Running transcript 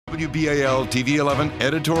WBAL-TV 11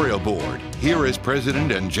 Editorial Board. Here is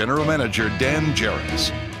President and General Manager Dan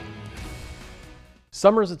Jarris.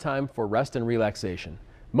 Summer is a time for rest and relaxation.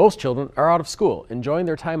 Most children are out of school, enjoying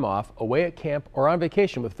their time off, away at camp, or on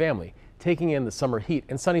vacation with family, taking in the summer heat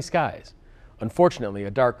and sunny skies. Unfortunately,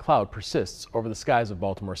 a dark cloud persists over the skies of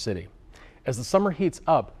Baltimore City. As the summer heats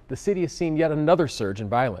up, the city has seen yet another surge in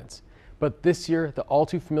violence. But this year, the all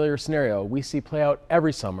too familiar scenario we see play out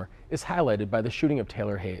every summer is highlighted by the shooting of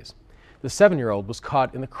Taylor Hayes. The 7-year-old was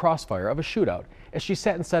caught in the crossfire of a shootout as she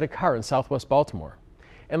sat inside a car in southwest Baltimore.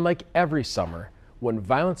 And like every summer, when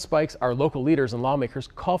violence spikes, our local leaders and lawmakers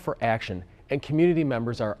call for action, and community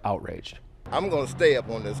members are outraged. I'm going to stay up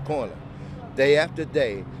on this corner day after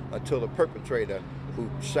day until the perpetrator who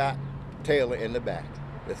shot Taylor in the back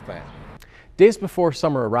is found. Days before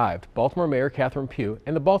summer arrived, Baltimore Mayor Catherine Pugh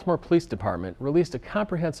and the Baltimore Police Department released a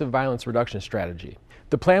comprehensive violence reduction strategy.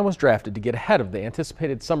 The plan was drafted to get ahead of the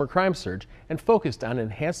anticipated summer crime surge and focused on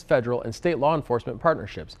enhanced federal and state law enforcement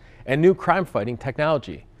partnerships and new crime-fighting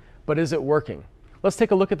technology. But is it working? Let's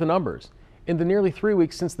take a look at the numbers. In the nearly 3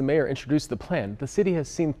 weeks since the mayor introduced the plan, the city has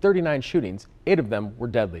seen 39 shootings, 8 of them were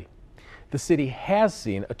deadly. The city has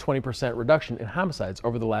seen a 20% reduction in homicides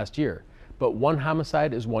over the last year, but one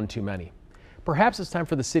homicide is one too many. Perhaps it's time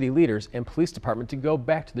for the city leaders and police department to go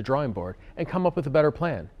back to the drawing board and come up with a better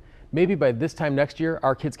plan. Maybe by this time next year,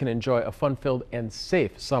 our kids can enjoy a fun-filled and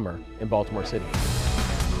safe summer in Baltimore City.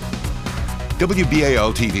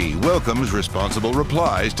 WBAL-TV welcomes responsible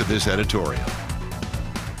replies to this editorial.